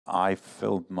I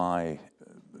filmed my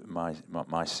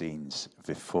scenes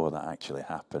before that actually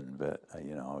happened, but I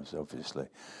was obviously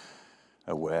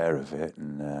aware of it,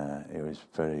 and it was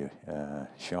very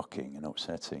shocking and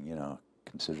upsetting.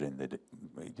 Considering that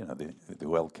they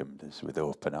welcomed us with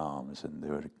open arms, and they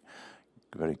were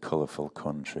a very colourful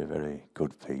country, very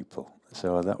good people.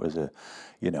 So that was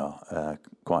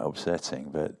quite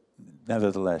upsetting, but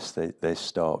nevertheless they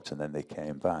stopped and then they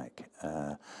came back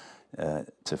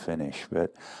to finish.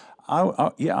 But I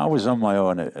was on my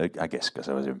own, I guess, because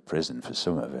I was in prison for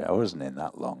some of it. I wasn't in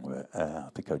that long, but I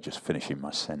think I was just finishing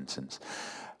my sentence.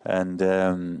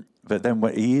 And but then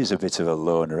he is a bit of a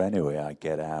loner anyway. I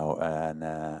get out, and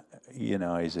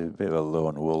he's a bit of a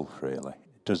lone wolf, really.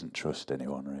 Doesn't trust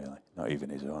anyone, really, not even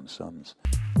his own sons.